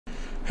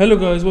Hello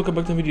guys, welcome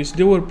back to the videos.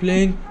 Today we're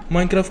playing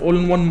Minecraft all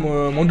in one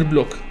modded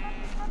block,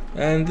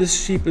 and this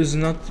sheep is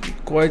not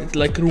quite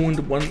like ruined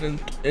one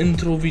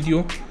intro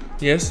video.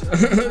 Yes,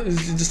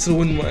 it's just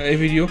ruined my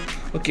video.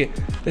 Okay,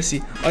 let's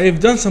see. I have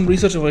done some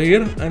research over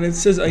here, and it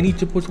says I need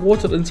to put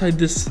water inside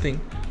this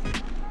thing.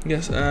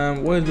 Yes,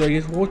 where do I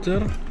get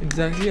water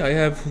exactly? I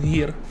have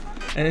here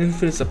an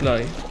infinite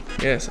supply.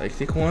 Yes, I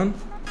take one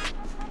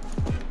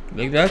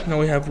like that. Now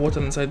we have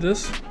water inside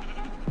this,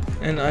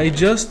 and I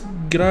just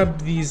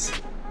grab these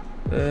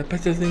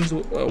petal things.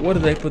 Where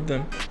did I put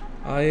them?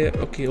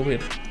 Okay, over here.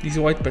 These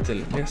white petal.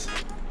 Yes,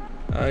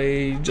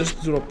 I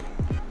just drop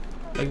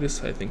like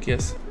this, I think.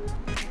 Yes.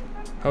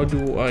 How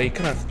do I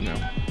craft now?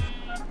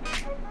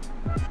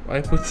 I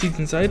put seeds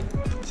inside.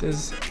 It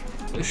says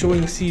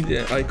showing seed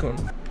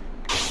icon.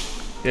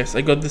 Yes,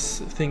 I got this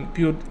thing,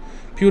 pure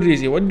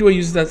easy. What do I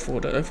use that for?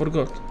 I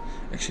forgot.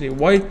 Actually,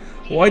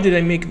 why did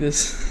I make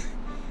this?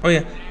 Oh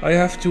yeah, I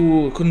have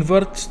to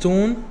convert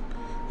stone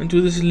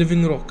into this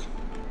living rock.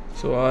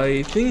 So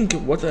I think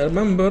what I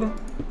remember,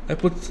 I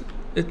put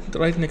it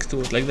right next to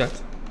it like that.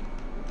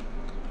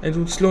 It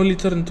would slowly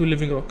turn into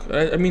living rock.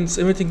 I mean, it's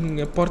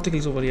emitting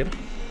particles over here.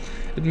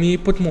 Let me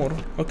put more.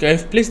 Okay,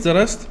 I've placed the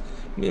rest.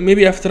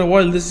 Maybe after a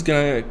while this is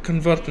gonna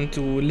convert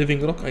into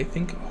living rock, I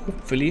think.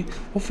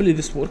 Hopefully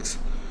this works.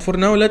 For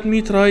now, let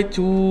me try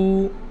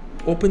to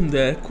open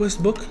the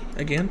quest book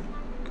again.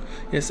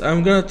 Yes,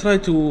 I'm gonna try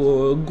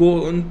to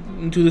go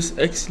into this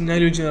X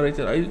scenario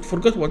generator. I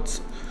forgot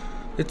what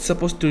it's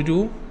supposed to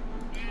do.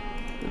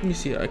 Let me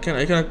see. I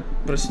cannot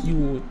press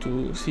U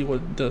to see what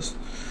it does.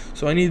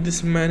 So I need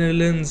this mana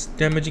lens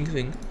damaging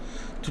thing.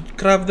 To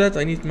craft that,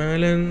 I need mana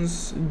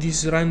lens,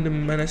 these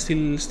random mana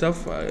steel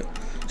stuff,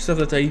 stuff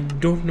that I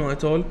don't know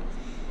at all.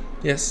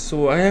 Yes,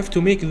 so I have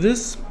to make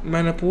this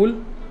mana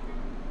pool,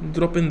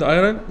 drop in the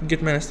iron,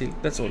 get mana steel.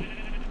 That's all.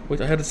 Wait,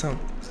 I heard a sound.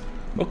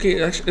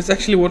 Okay, it's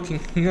actually working.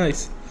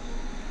 Nice.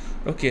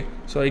 Okay,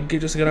 so I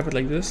just grab it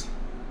like this.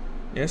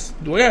 Yes.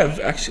 Do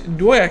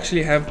I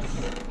actually have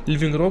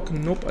living rock?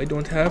 Nope, I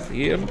don't have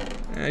here.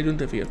 I don't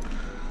have here.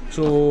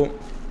 So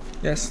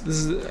yes, this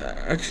is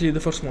actually the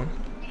first one.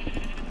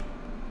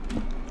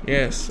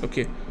 Yes.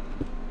 Okay.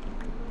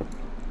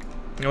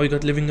 Now we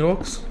got living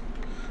rocks.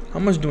 How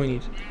much do I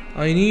need?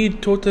 I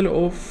need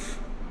total of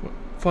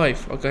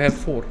 5. Okay, I have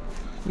 4.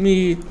 Let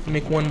me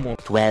make one more.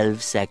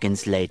 12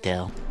 seconds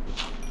later.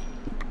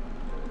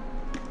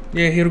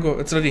 Yeah, here we go.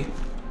 It's ready.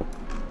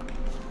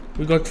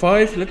 We got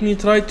 5. Let me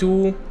try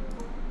to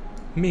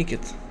make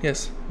it.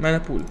 Yes, mana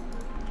pool.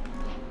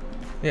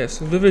 Yes,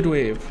 vivid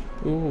wave.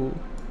 Ooh.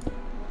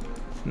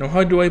 Now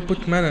how do I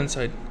put mana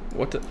inside?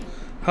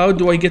 How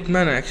do I get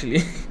mana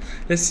actually?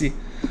 Let's see.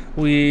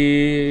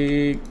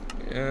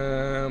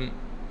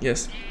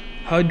 Yes.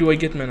 How do I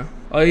get mana?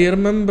 I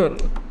remember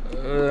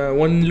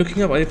when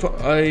looking up,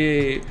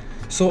 I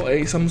saw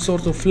some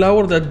sort of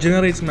flower that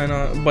generates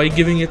mana by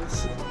giving it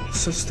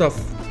stuff.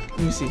 Let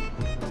me see.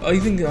 I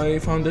think I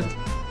found it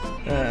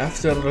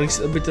after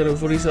a bit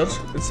of research.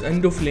 It's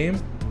endo flame.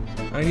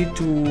 I need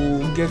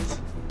to get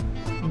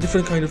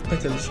different kind of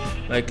petals,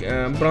 like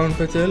brown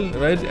petal,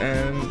 red,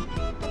 and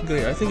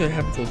gray. I think I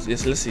have those.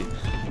 Yes, let's see.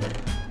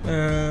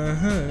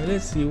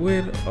 Let's see,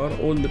 where are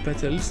all the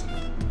petals?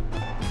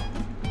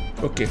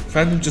 Okay,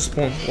 phantom just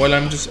spawned while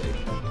I'm just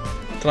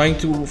trying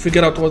to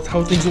figure out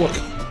how things work.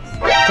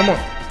 Come on.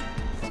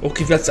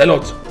 Okay, that's a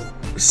lot.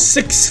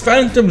 6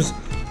 phantoms.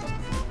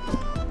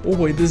 Oh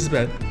boy, this is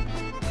bad.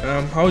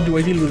 How do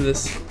I deal with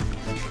this?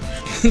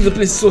 The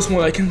place is so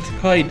small, I can't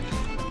hide.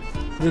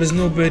 There is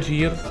no bed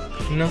here,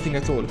 nothing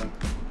at all.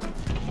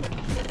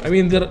 I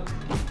mean, they're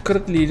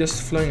currently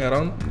just flying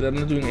around. They're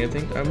not doing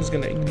anything. I'm just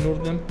gonna ignore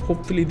them.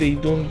 Hopefully they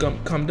don't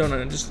come down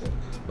and just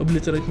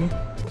obliterate me.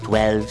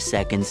 12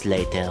 seconds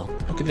later.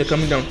 Okay, they're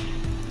coming down.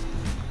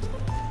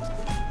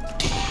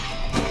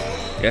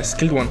 Yes,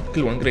 killed one.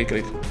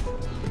 Great.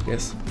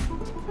 Yes.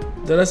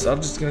 The rest are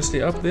just gonna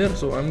stay up there,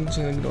 so I'm just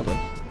gonna ignore them.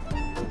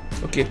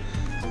 Okay.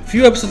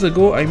 Few episodes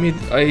ago,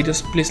 I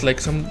just placed like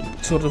some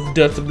sort of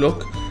dirt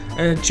block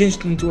and it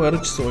changed into a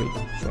rich soil.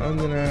 So I'm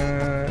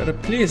gonna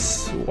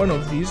replace one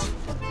of these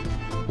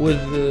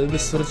with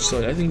this rich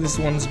soil. I think this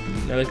one's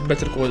like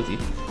better quality.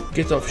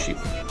 Get off, sheep.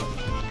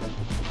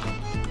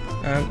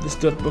 And this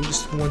dirt block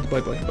just went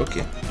bye bye.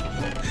 Okay.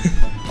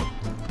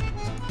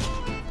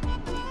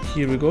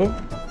 Here we go.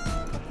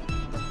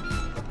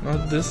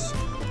 Not this.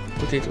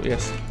 Potato,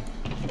 yes.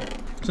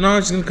 So now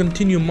I'm just gonna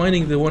continue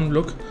mining the one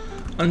block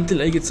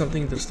until I get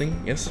something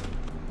interesting. Yes.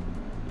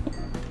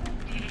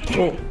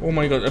 Oh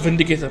my god, a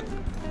vindicator.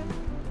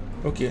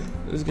 Okay,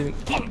 this is getting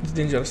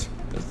dangerous.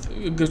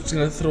 I'm just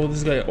gonna throw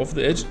this guy off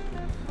the edge.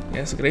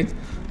 Yes, great.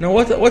 Now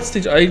what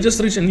stage? I just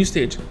reached a new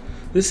stage.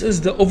 This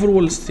is the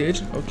overworld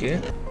stage.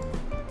 Okay.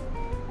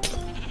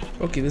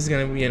 Okay, this is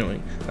gonna be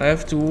annoying. I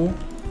have to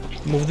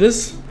move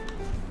this.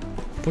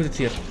 Put it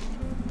here.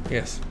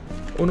 Yes.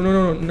 Oh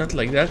no, not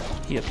like that.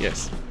 Here,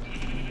 yes.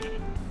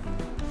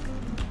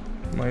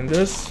 Mind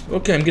this.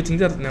 Okay, I'm getting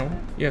that now.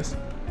 Yes.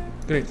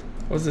 Great.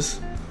 What's this?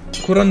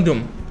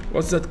 Corundum.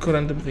 What's that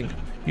corundum thing?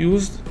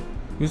 Used.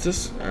 use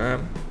this.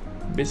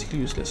 Basically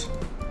useless.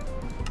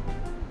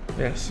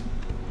 Yes.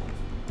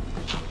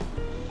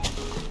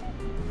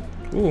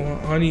 Oh,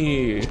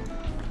 honey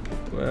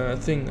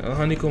thing, a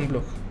honeycomb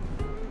block.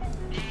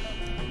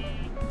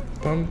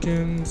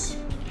 Pumpkins.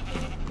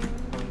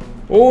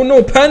 Oh no,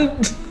 a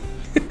pen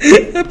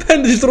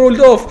just rolled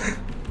off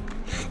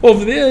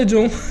the edge.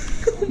 Oh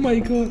my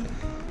god.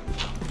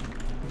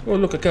 Oh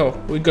look, a cow.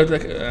 We got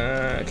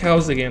like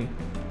cows again.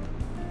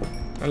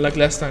 Unlike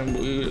last time,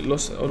 we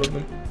lost all of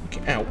them.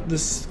 Okay, ow,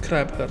 this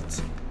crab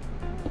hurts.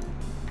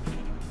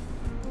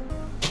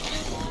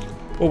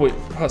 Oh wait,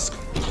 husk.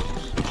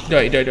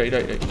 Die.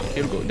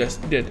 Here we go, that's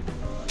dead.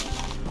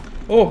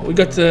 Oh, we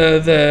got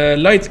the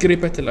light grey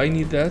petal. I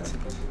need that.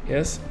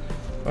 Yes.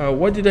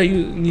 What did I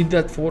need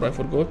that for? I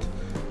forgot.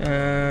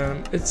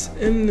 It's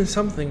in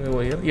something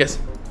over here. Yes.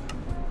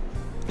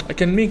 I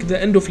can make the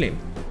endo flame.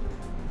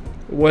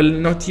 Well,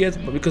 not yet,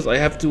 but because I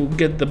have to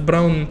get the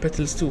brown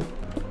petals too.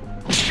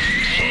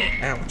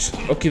 Ouch.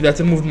 Okay, that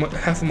removed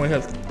half of my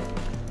health.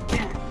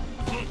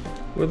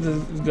 Where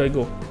did this guy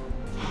go?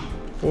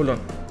 Hold on.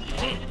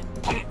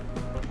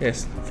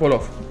 Yes, fall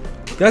off.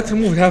 That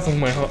removed half of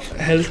my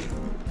health.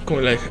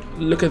 Like,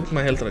 look at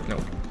my health right now.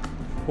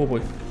 Oh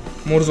boy.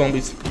 More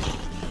zombies.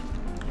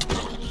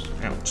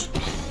 Ouch.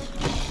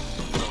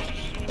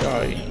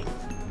 Die.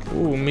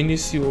 Oh,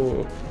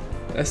 Minicio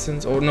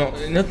essence. Oh no,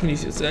 not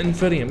Minicio, it's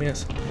Inferium,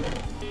 yes.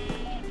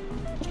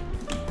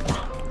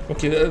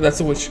 Okay, that's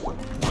a witch.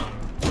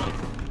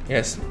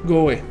 Yes, go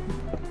away.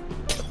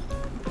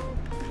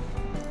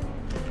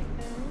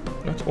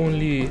 Not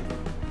only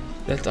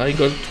that I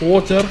got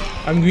water,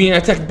 I'm being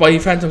attacked by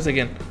phantoms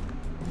again.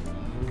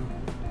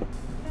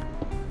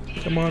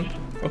 Come on.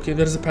 Okay,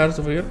 there's a parrot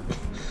over here.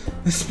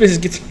 This space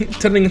is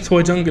turning into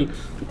a jungle.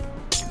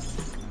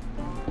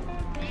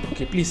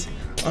 Okay, please.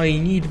 I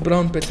need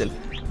brown petal.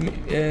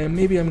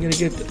 Maybe I'm gonna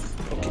get.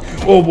 Okay.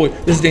 Oh boy,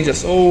 this is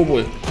dangerous. Oh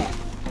boy.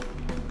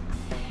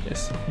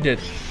 Yes, dead.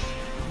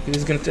 Okay, this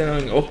is gonna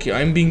turn. Okay,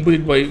 I'm being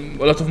bullied by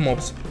a lot of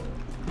mobs.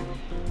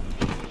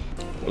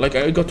 Like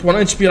I got 1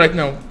 HP right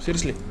now.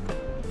 Seriously.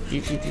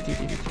 Eat.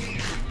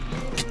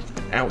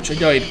 Ouch! I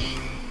died.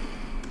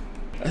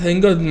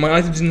 Thank God my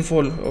item didn't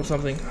fall or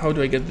something. How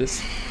do I get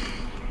this?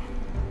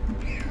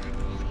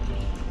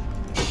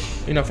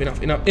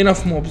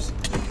 Enough mobs.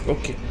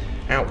 Okay.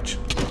 Ouch.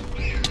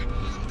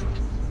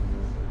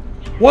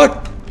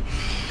 What?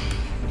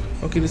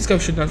 Okay, this guy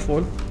should not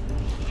fall.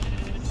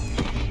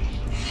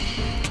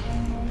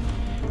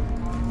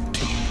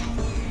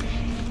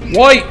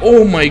 Why?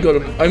 Oh my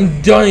god,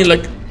 I'm dying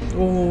like...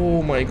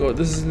 Oh my god,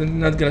 this is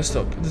not gonna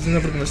stop. This is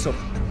never gonna stop.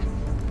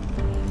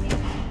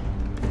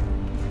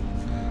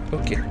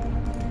 Okay.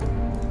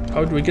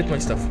 How do we get my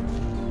stuff?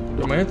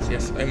 Do I mine it?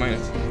 Yes, I mine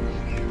it.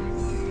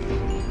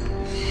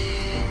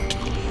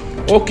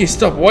 Okay,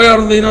 stop. Why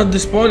are they not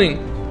despawning?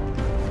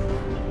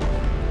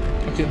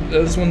 Okay,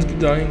 this one's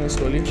dying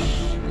slowly.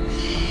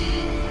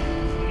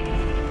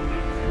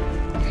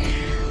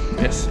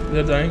 Yes,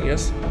 they're dying,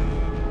 yes.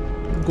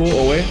 Go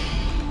away.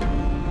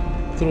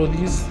 Throw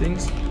these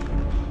things.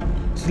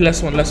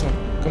 Last one.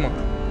 Come on.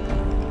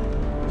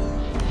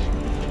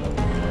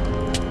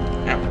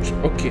 Ouch.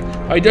 Okay,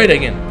 I died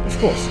again. Of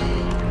course.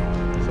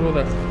 Throw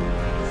that.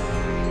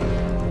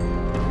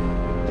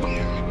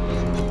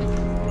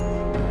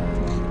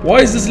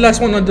 Why is this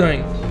last one not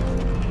dying?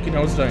 Okay,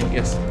 now it's dying.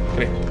 Yes.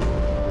 Great.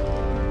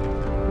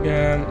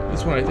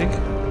 This one I think.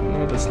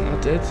 No, that's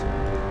not it.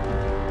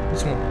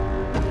 This one.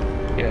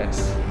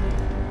 Yes.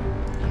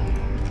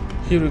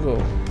 Here we go.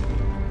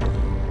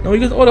 Now we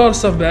got all our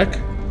stuff back.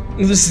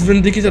 This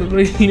Vindicator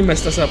really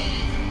messed us up.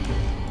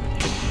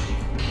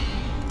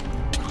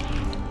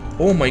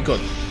 Oh my god.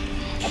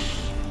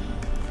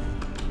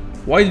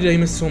 Why did I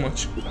miss so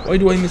much? Why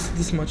do I miss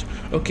this much?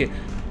 Okay.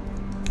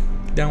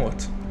 Now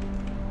what?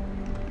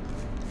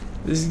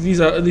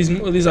 These are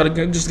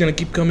just gonna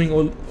keep coming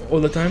all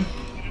the time.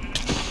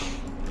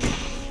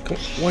 Come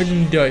on. Why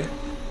didn't it die?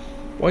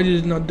 Why did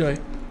it not die?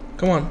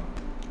 Come on.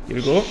 Here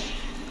we go.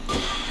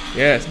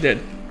 Yes, dead.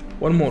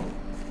 One more.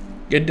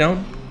 Get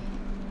down.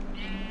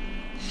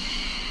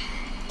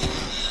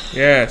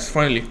 Yes,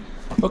 finally.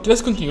 Okay,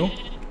 let's continue.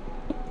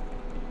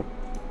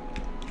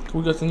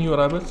 We got a new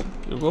rabbit.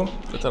 Here we go.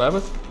 Got a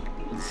rabbit.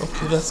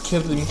 Okay, that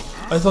scared me.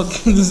 I thought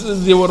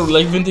they were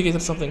like Vindicator or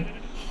something.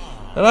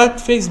 Rat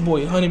face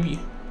boy, honeybee.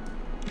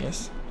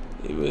 Yes.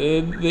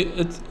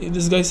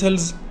 This guy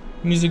sells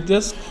music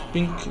disc,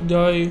 pink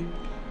dye.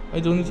 I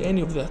don't need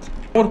any of that.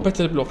 More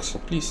petal blocks,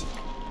 please.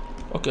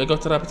 Okay, I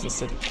got a rabbit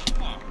instead.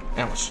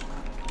 Ouch.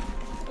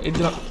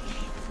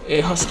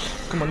 A husk.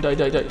 Come on, die.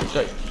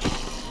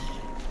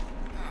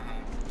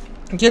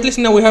 Okay, at least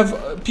now we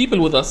have people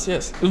with us.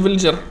 Yes, a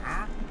villager.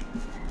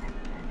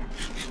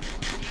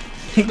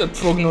 That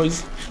frog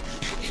noise.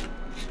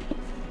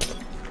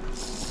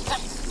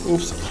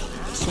 Oops.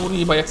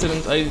 Sorry, by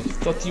accident. I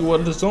thought you were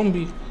the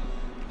zombie.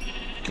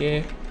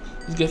 Okay.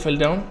 This guy fell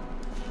down.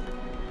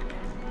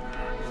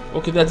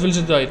 Okay, that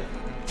villager died.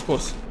 Of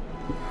course.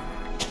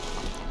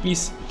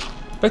 Please.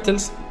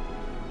 Petals.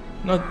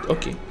 Not...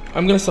 Okay.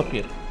 I'm gonna stop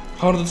here.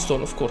 hardened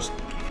stone, of course.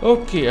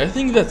 Okay, I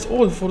think that's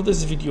all for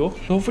this video.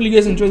 Hopefully you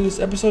guys enjoyed this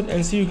episode,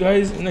 and see you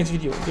guys in the next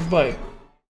video. Goodbye.